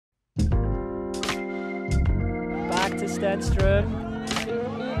Stenstrom.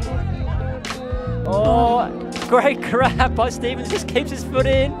 Oh, great grab by Stevens. Just keeps his foot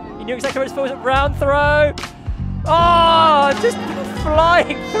in. He knew exactly where his foot was. Round throw. Oh, just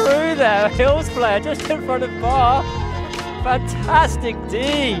flying through there. Hills player just in front of bar. Fantastic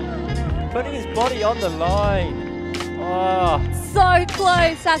D. Putting his body on the line. Oh. So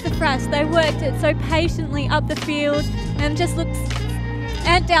close, Sassafras. They worked it so patiently up the field and just looks.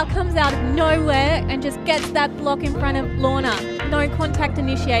 Antdale comes out of nowhere and just gets that block in front of Lorna. No contact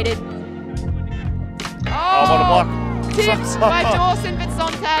initiated. Oh, what a block. Tipped by Dawson, but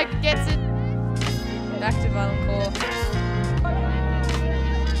Sontag gets it back to Valancourt.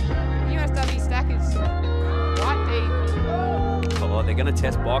 USW stackers quite deep. Oh, they're going to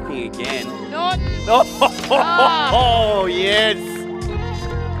test blocking again. Norton. Oh, yes.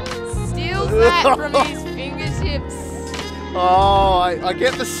 Steals that from his fingertips. Oh, I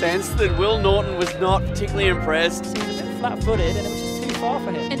get the sense that Will Norton was not particularly impressed. He was a bit flat-footed and it was just too far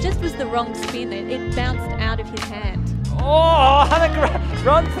for him. It just was the wrong spin. It bounced out of his hand. Oh, had a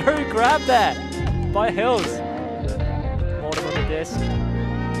run through grab there by Hills. Mortimer with the disc.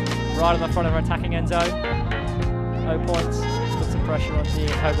 Right on the front of her attacking end zone. No points. Just put some pressure on D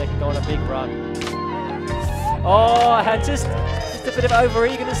and hope they can go on a big run. Oh, and just a bit of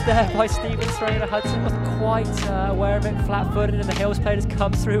over-eagerness there by Stevens throwing it at Hudson. Wasn't quite aware of it, flat-footed, and the Hills player just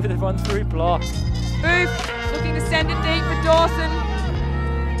comes through with a run-through block. Booth looking to send it deep for Dawson.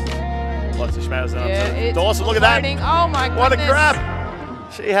 Lots of schmatters on Yeah, Dawson, look at that. Oh my goodness. What a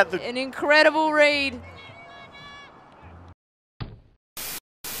grab. She had the... An incredible read.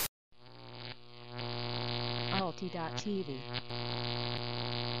 Alti.tv